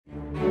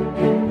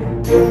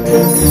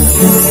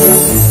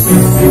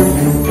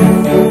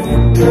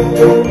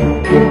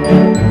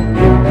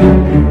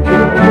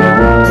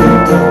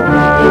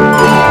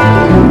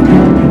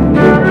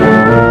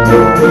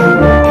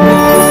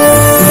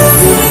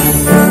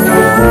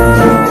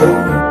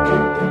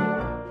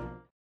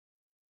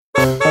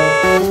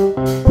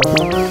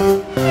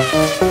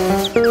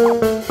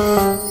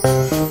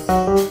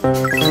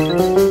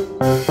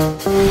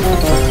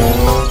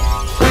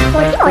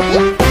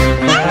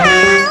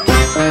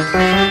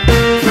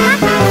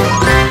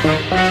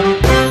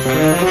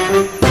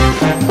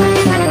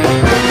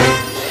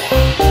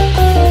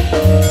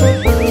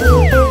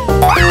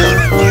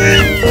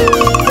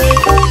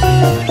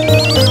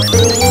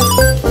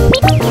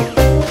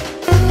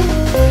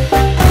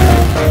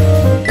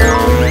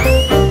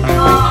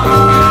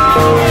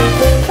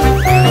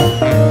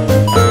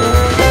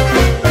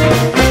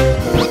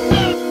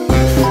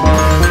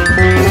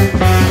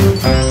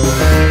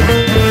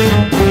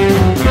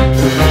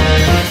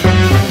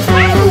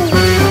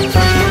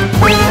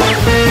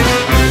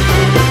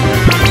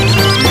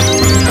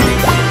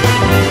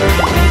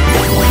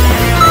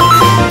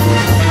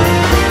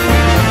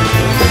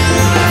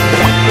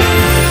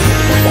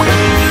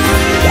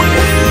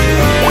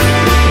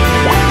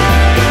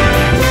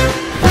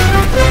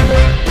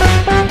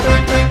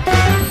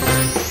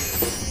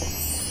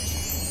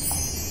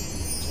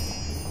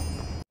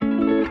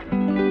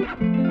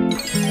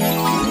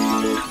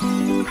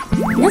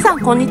皆さん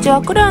こんにち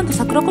は、クロエ&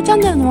桜子チャン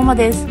ネルのママ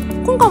です。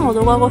今回も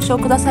動画をご視聴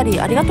くださり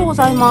ありがとうご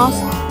ざいま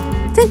す。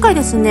前回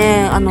です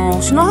ね、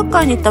篠八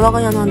海に行った我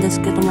が家なんで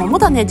すけども、ま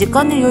だね時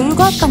間に余裕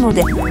があったの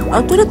でア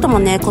ウトレットも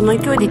ねこの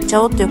勢いで行っち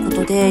ゃおうというこ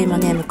とで今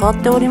ね向かっ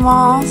ており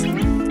ます。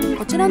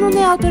こちらの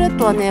ねアウトレッ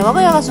トはね我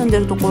が家が住んで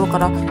るところか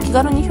ら気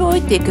軽にひょい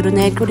って行ける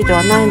ね距離で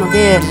はないの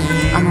で、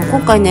今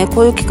回ね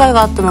こういう機会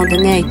があったの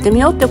でね行ってみ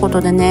ようってこ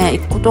とでね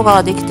行くこと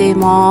ができてい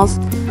ます。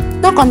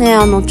なんかね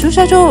駐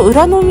車場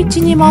裏の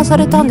道に回さ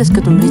れたんです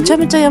けど、めちゃ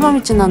めちゃ山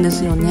道なんで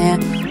すよね。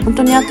本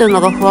当に合ってる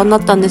のが不安だ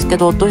ったんですけ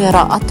ど、どうや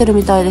ら合ってる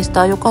みたいでし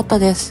た。よかった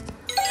です。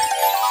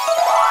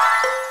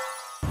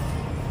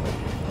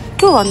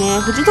今日は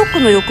ねフジドッグ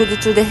の翌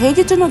日で平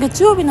日の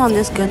月曜日なん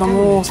ですけれど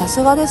も、さ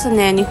すがです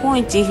ね日本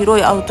一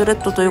広いアウトレッ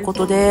トというこ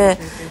とで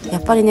や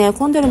っぱりね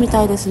混んでるみ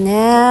たいです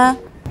ね。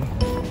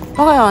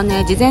我が家は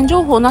ね事前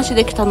情報なし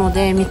で来たの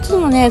で3つ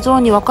のねゾー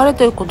ンに分かれ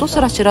ていること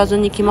すら知らず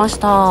に来まし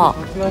た。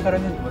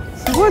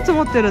すごい積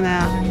もってるね。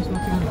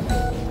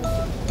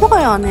我が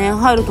家はね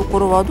入るとこ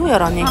ろはどうや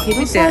らねヒ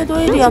ルサイド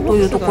エリアと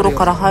いうところ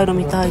から入る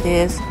みたい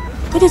です。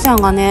富士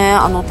山がね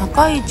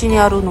高い位置に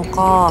あるの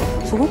か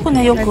すごく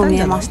ねよく見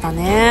えました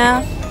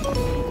ね。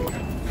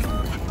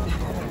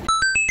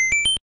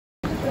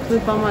ス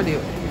ーパーマリオ、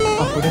こ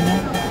れね、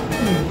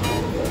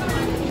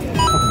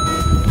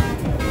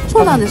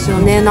そうなんですよ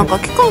ね。なんか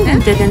期間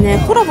限定で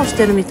ねコラボし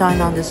てるみたい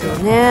なんですよ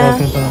ね。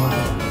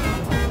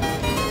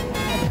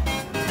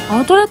ア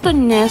ウトレット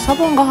にねサ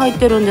ボンが入っ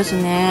てるんで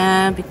す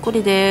ね。びっく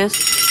りで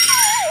す。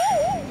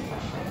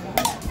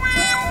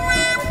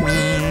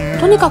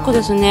とにかく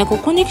ですねこ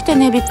こに来て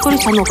ねびっくり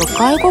したのが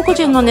外国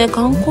人のね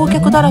観光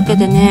客だらけ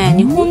でね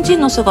日本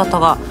人の姿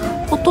が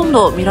ほとん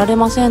ど見られ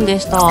ませんで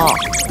した。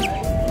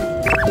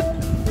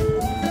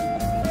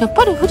やっ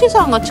ぱり富士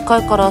山が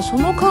近いからそ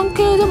の関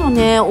係でも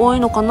ね多い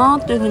のかな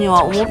というふうに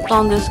は思っ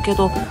たんですけ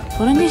ど、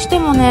それにして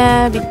も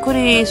ねびっく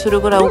りする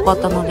ぐらい多か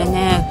ったので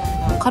ね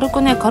軽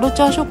くねカル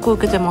チャーショックを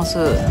受けてます。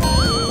ど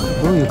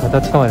ういう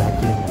形かまではっ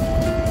きり、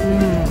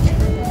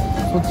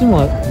そっち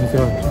も見せ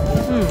られるんでし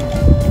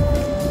ょ。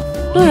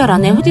どうやら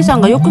ね富士山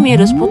がよく見え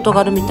るスポット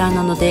があるみたい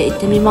なので行っ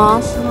てみ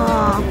ます。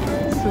わあ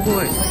す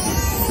ごい。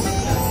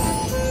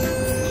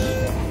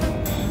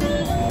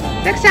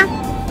レクちゃん、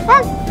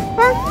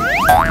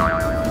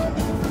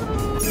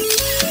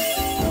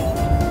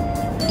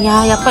い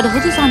やーやっぱり富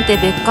士山って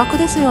別格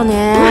ですよ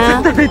ね。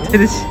食べて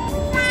るし。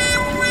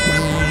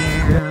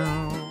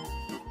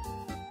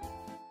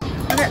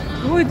あれ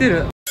動いて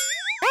る。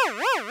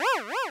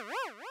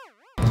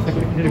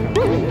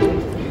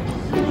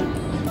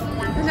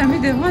じゃあ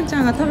見て、ワンち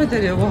ゃんが食べて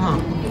るよご飯。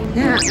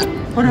ね、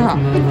ほら、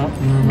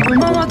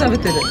ママ食べ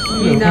てる。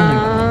いい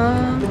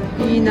な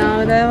ー、いいな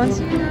ー、羨ま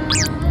しいな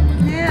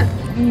ー。ね、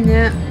いい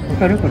ね。わ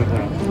かるこれほら。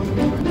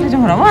じゃ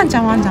あほらワンち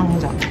ゃん。ワンちゃん。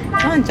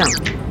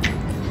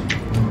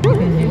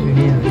2022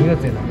年2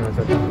月に亡くなっち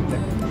ゃったなんて。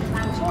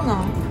そうなん。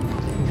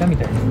いたみ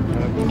たいな。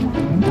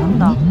なん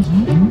だ。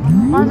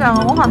ワンちゃん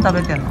がご飯食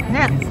べてるの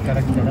ね。か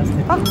ら来たらし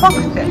て。パクパク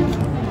って。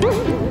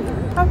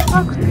パク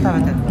パクって食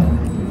べてる。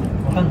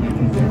わかんない。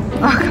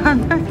わか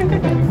んない。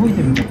動い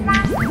てる。ちょっと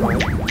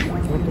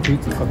食い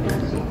つくかも。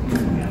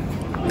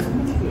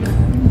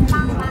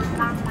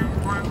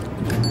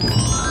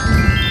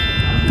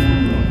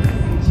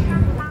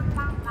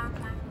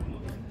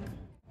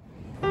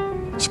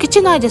敷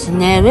地内です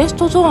ね、ウエス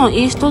トゾーン、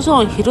イーストゾ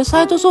ーン、ヒル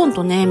サイドゾーン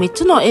とね3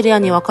つのエリア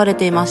に分かれ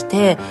ていまし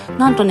て、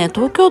なんとね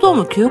東京ドー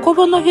ム9個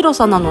分の広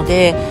さなの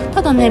で、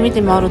ただね見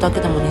て回るだけ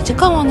でも2時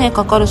間はね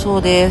かかるそ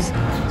うです。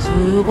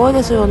すごい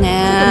ですよ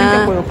ね。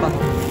ちょっと見てこようかな。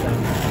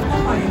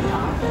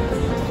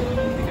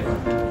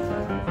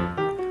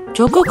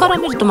上空から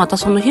見るとまた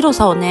その広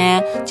さを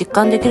ね実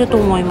感できると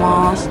思い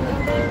ます。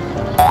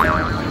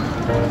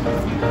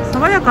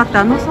爽やかって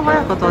爽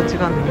やかとは違うん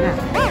だよね。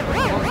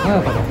爽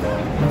やかだ。よ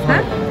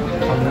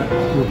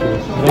く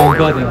ブラウン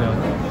ガーデンの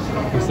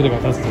娘が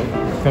出すと比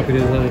較で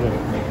出される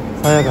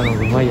爽やかのう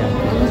まいやん。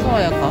爽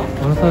やか？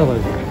爽やか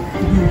ですよ。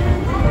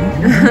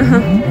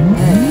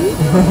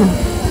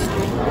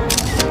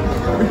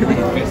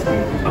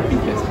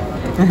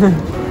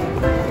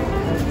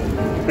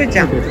ふーち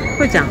ゃ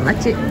ん、あっ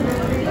ち。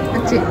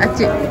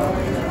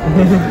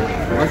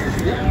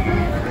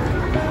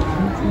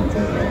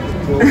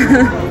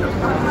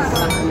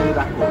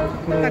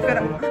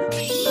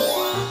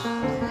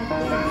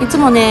いつ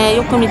もね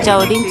よく見ちゃ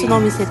うリンツのお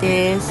店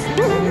です。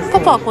パ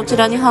パはこち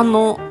らに反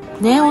応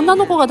ね。女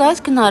の子が大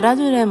好きなラ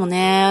デュレも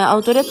ねア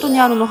ウトレットに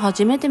あるの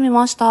初めて見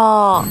まし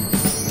た。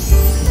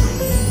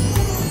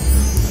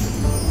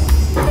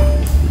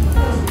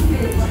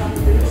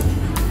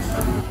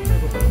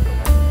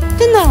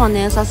店内は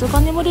ねさすが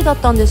に無理だっ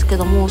たんですけ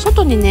ども、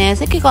外にね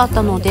席があっ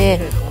たので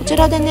こち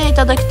らでねい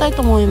ただきたい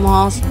と思い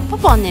ます。パ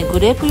パはねグ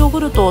レープヨー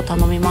グルトを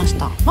頼みまし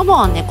た。マ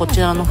マはねこ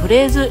ちらのフ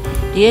レーズ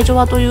リエジョ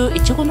ワという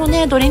いちごの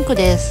ねドリンク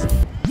です。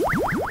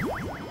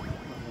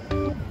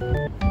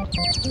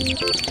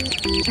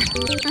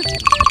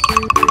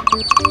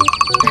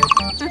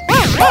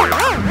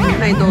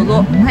はいどう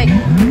ぞ。はい。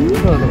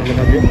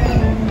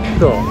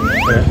どう？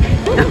これ。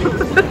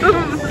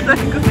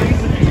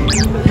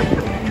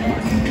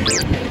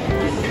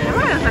や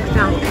ばいよさきち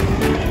ゃん。や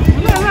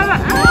ばい。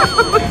ああ、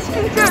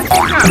死んじゃう。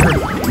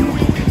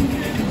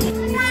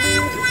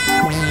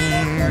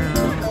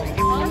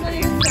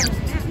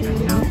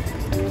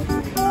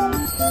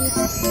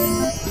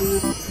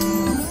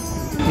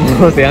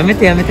もうやめ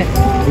て。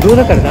ぶどう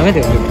だからダメだ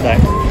よ絶対。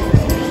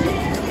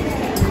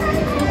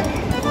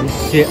おい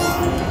しい。美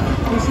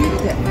味しいっ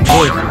て。す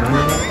ごいね。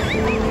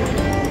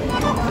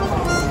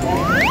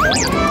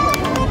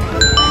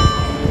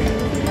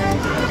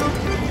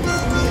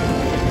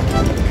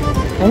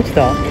落ち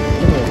た？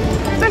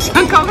さきち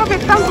ゃん顔がぺっ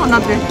たんこにな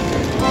って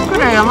く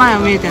らい山や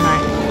見えてない。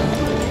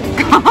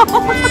下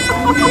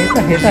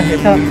手。めっちゃ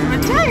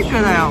いい子だ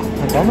よ。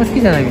なんかあんま好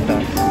きじゃないみたい。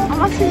あん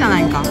ま好きじゃな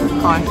いんか。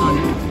かわいそうに。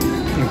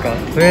なんか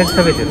とりあえず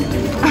食べてる。ふ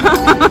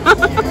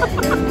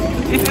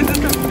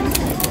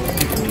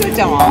ー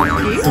ちゃんは好き？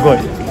すごい。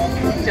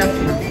じゃあ好き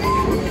なの。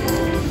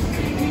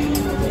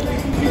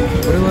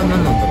これは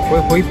何なんだろう。こ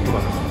れホイップか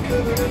な。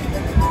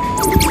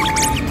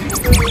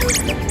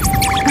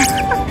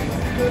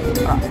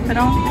あ、ペ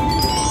ロン。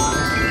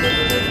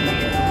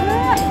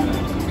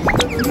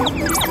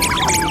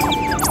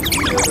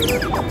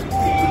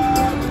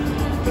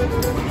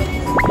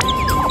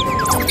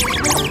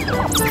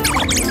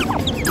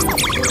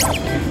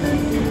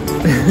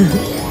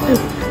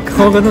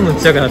顔がどんどんち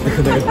っちゃくなってく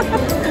るんだけどこう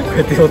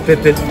やって寄ってっ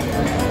て。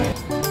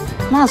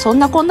まあそん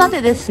なこんな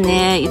でです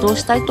ね移動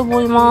したいと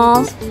思い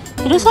ます。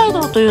ヒルサイ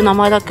ドという名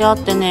前だけあっ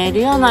てねエ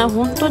リア内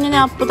本当にね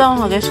アップダ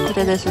ウン激しく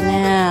てです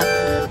ね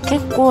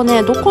結構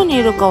ねどこに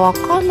いるか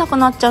分かんなく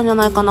なっちゃうんじゃ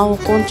ないかな歩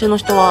行中の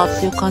人はっ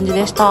ていう感じ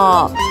でし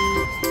た。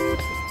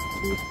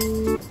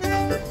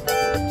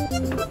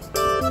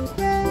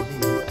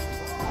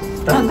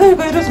誰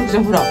かいる？さきちゃ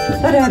んほら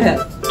誰あれ？ね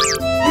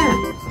え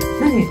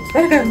何？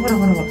誰かほら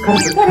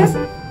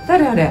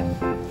誰あれ？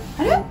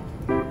あれ？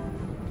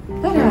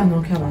誰あ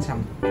のキャバちゃん？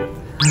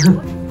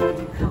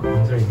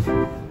面白いね。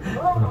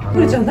ふ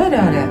ーちゃん誰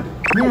あれ？ね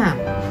え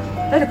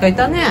誰かい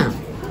たね。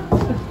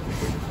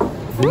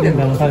全然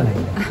騙されないん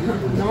だ。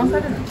騙さ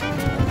れない。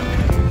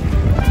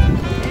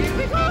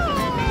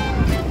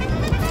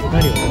マ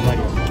リオ。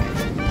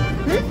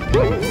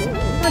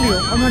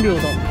マリオ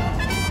だ。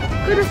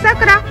来るさ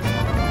くら。フ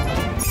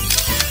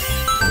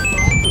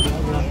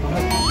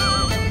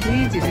ァ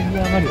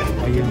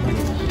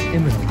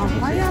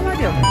イヤーマ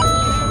リオ。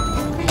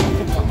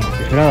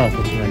フラワー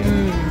と隣。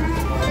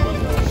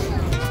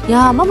い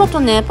やーママと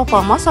ねパパ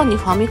はまさに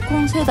ファミコ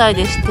ン世代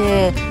でし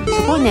て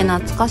すごいね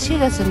懐かしい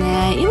です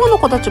ね。今の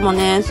子たちも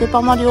ねスーパ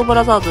ーマリオブ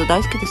ラザーズ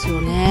大好きですよ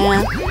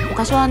ね。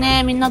昔は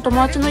ねみんな友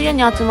達の家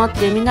に集まっ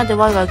てみんなで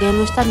ワイワイゲー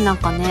ムしたりなん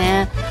か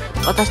ね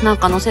私なん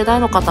かの世代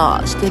の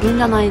方してるん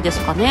じゃないです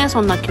かね。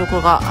そんな記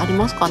憶があり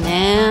ますか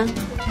ね。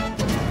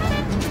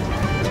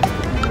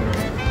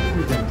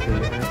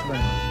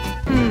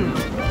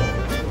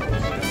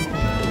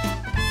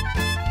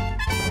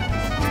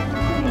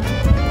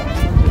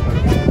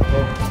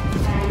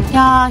い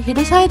やーヒ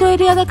ルサイドエ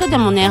リアだけで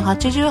もね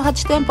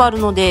88店舗ある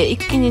ので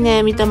一気に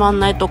ね見て回ん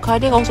ないと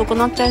帰りが遅く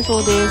なっちゃいそ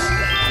うです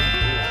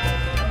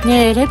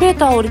ね。エレベー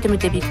ターを降りてみ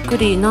てびっく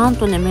り。なん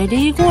とねメ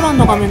リーゴーラン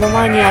ドが目の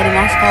前にあり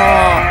まし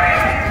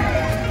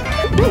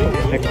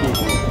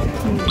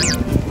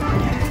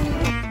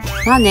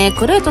た。まあね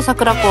クロエと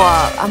桜子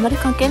はあんまり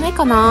関係ない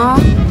かな。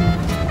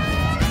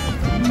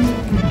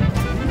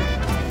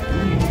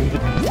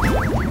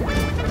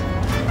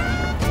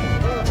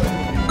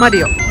マ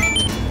リオ。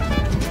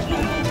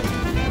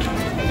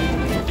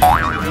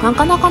な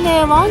かなか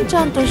ねワンち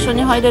ゃんと一緒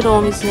に入れる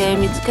お店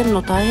見つける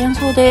の大変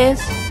そうで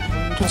す。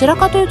どちら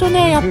かというと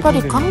ね、やっぱ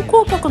り観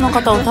光客の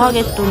方をター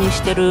ゲットに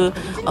してる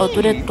アウ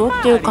トレットっ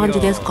ていう感じ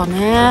ですか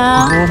ね。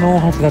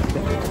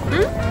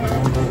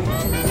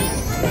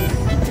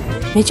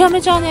めちゃ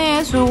めちゃ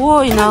ね、す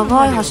ごい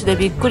長い橋で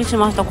びっくりし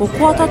ました。こ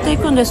こ渡ってい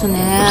くんです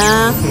ね。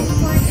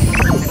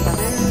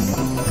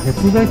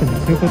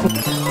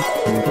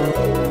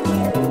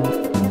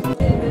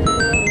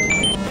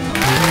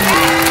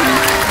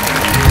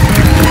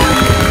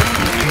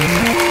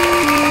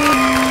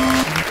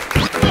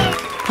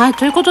はい、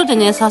ということで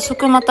ね、早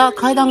速また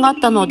階段があっ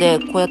たので、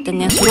こうやって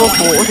ね、スロ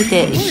ープを降り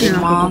ていき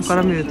ます。こ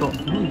こから見ると、こ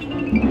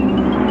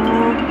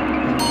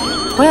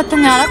うやって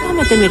ね、改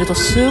めて見ると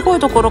すごい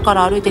ところか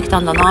ら歩いてきた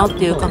んだなっ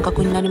ていう感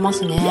覚になりま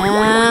すね。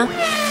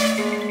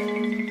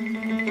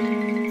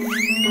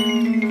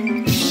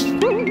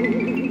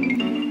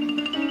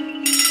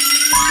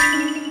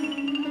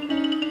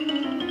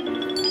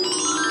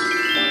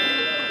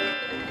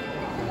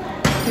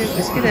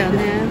好きだよ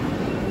ね。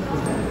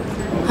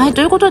はい、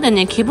ということで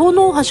ね、希望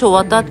の大橋を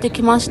渡って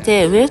きまし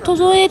て、ウエスト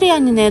ゾーンエリア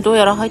にね、どう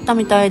やら入った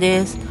みたい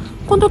です。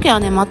この時は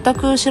ね、全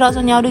く知ら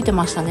ずに歩いて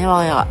ましたね、我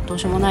が家は。どう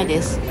しようもない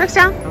です。さきち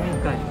ゃん、期間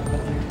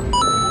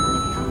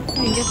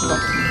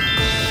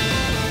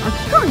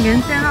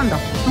限定なんだ。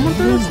本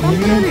当にスタン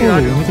プラリーがあ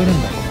る。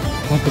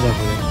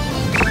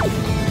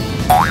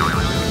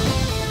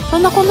そ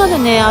んなこんなで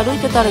ね、歩い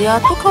てたらや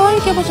っと可愛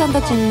いケボちゃん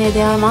たちにね、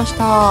出会いまし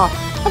た。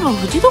多分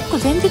フジドッグ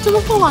前日の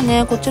方が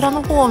ね、こちら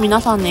の方を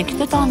皆さんね、来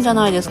てたんじゃ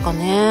ないですか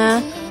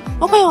ね。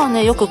我が家は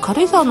ね、よく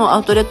軽井沢のア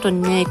ウトレット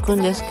にね、行く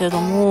んですけれ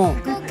ども、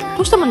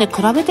どうしてもね、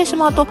比べてし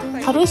まうと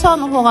軽井沢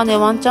の方がね、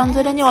ワンちゃん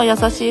連れには優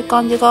しい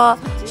感じが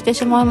して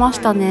しまいまし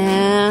た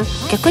ね。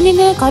逆に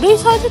ね、軽井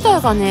沢自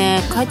体が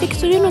ね、快適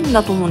すぎるん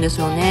だと思うんです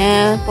よ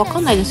ね。わか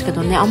んないですけ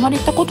どね、あんまり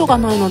行ったことが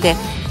ないので、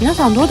皆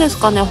さんどうです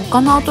かね。他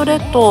のアウトレ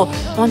ット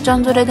ワンちゃ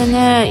ん連れで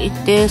ね、行っ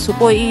てす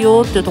ごいいい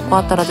よっていうとこあ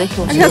ったらぜひ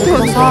教えてくだ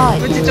さい。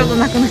うちちょっと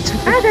なくなっちゃっ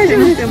た。大丈夫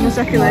ですよ、申し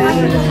訳ない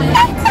です。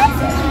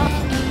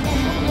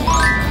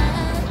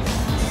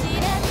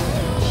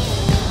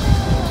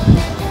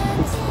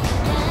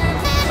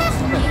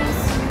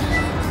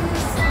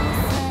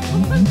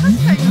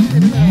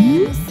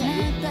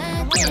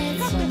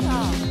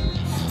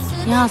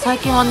いや最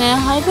近はね、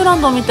ハイブラ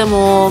ンドを見て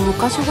も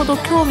昔ほど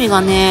興味が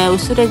ね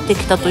薄れて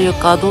きたという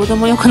か、どうで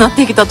もよくなっ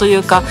てきたとい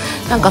うか、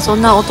なんかそ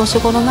んなお年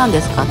頃なん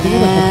ですかね。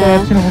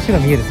ここの橋が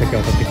見える先を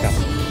渡ってきた。こ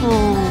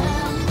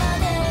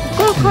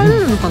こから帰れ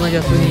るのかな、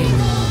逆に。ど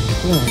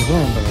うな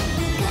んだろ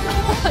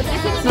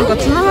う。なんか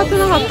繋がって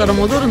なかったら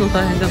戻るの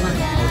大変じゃない。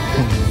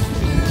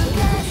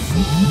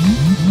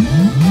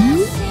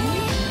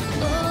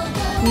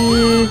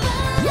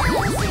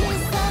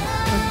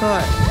高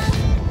い。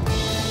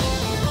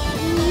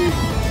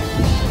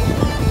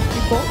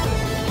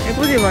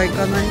ゴリは行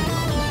かない。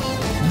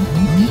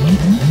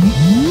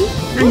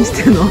何し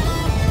てんの？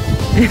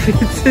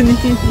別に。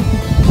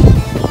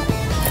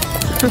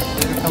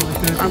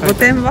あ、御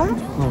殿場？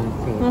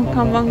うん、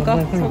看板か。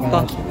そっ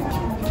か。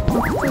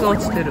靴が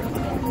落ちてる。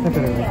だか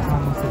らエイ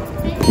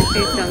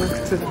ちゃんの靴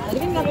だ。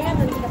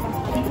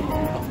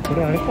これ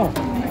あれか。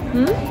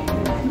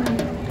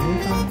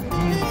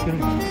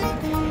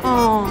あ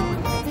あ。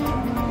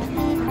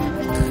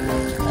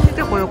見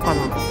てこようか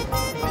な。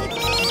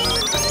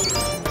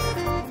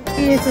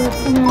いいです、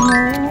そのお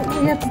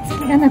やつつ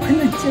きがなく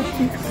なっちゃっ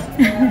て。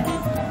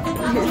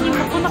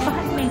この中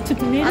入ってちょっ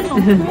と寝るの。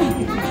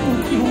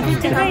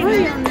じゃないよね。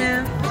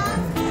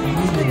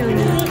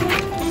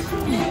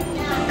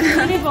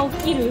寝れば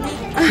起きる。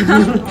下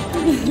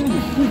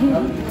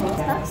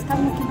向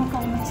きの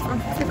顔にして。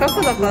せっかく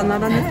だから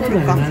並んで撮る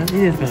か。いい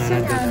ですか、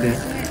並んじゃって。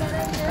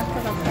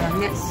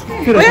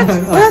おやつ、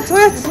おやつ、お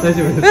やつ。大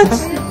丈夫で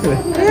す。お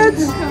やつ。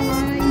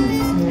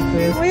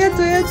おやつ、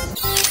おやつ。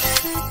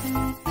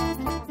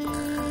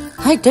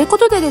はい、というこ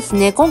とでです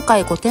ね、今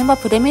回御殿場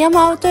プレミアム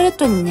アウトレッ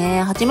トに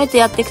ね、初めて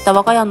やってきた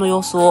我が家の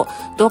様子を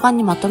動画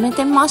にまとめ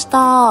てみまし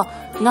た。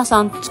皆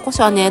さん少し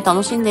はね、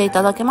楽しんでい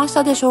ただけまし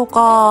たでしょう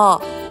か。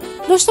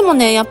どうしても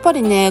ね、やっぱ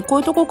りね、こう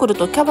いうとこ来る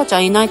とキャバちゃ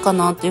んいないか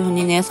なっていう風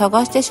にね、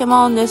探してし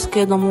まうんですけ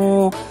れど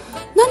も、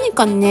何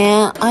かに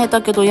ね、会え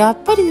たけど、やっ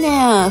ぱり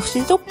ね、フ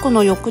ジドッグ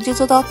の翌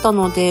日だった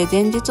ので、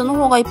前日の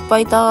方がいっぱ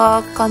いい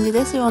た感じ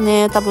ですよ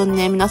ね。多分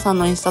ね、皆さん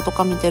のインスタと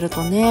か見てる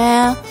と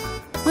ね。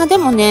まあで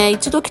もね、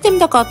一度来てみ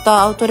たかっ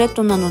たアウトレッ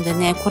トなので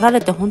ね、来られ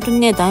て本当に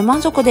ね、大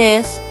満足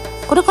です。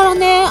これから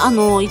ね、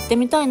行って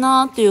みたい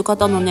なっていう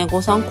方のね、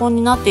ご参考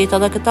になっていた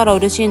だけたら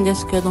嬉しいんで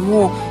すけれど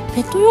も、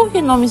ペット用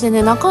品のお店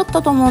ね、なかっ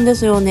たと思うんで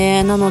すよ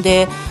ね。なの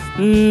で、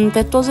ペ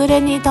ット連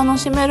れに楽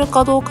しめる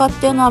かどうかっ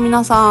ていうのは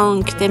皆さ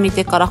ん来てみ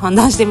てから判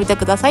断してみて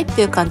くださいっ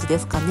ていう感じで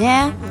すか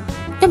ね。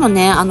でも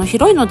ね、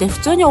広いので普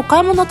通にお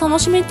買い物楽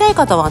しみたい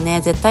方はね、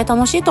絶対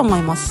楽しいと思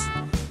います。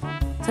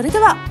それで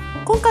は、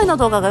今回の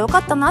動画が良か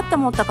ったなって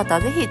思った方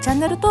はぜひチャン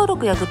ネル登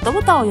録やグッド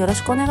ボタンをよろ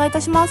しくお願いいた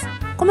します。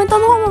コメント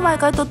の方も毎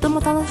回とっても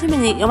楽しみ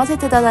に読ませ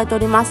ていただいてお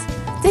ります。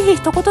ぜひ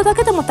一言だ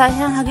けでも大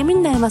変励み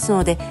になります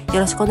ので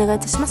よろしくお願いい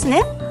たします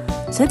ね。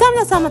それでは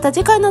皆さんまた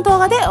次回の動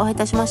画でお会いい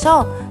たしまし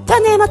ょう。じゃあ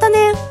ね、また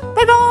ね、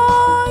バイバ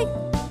ーイ。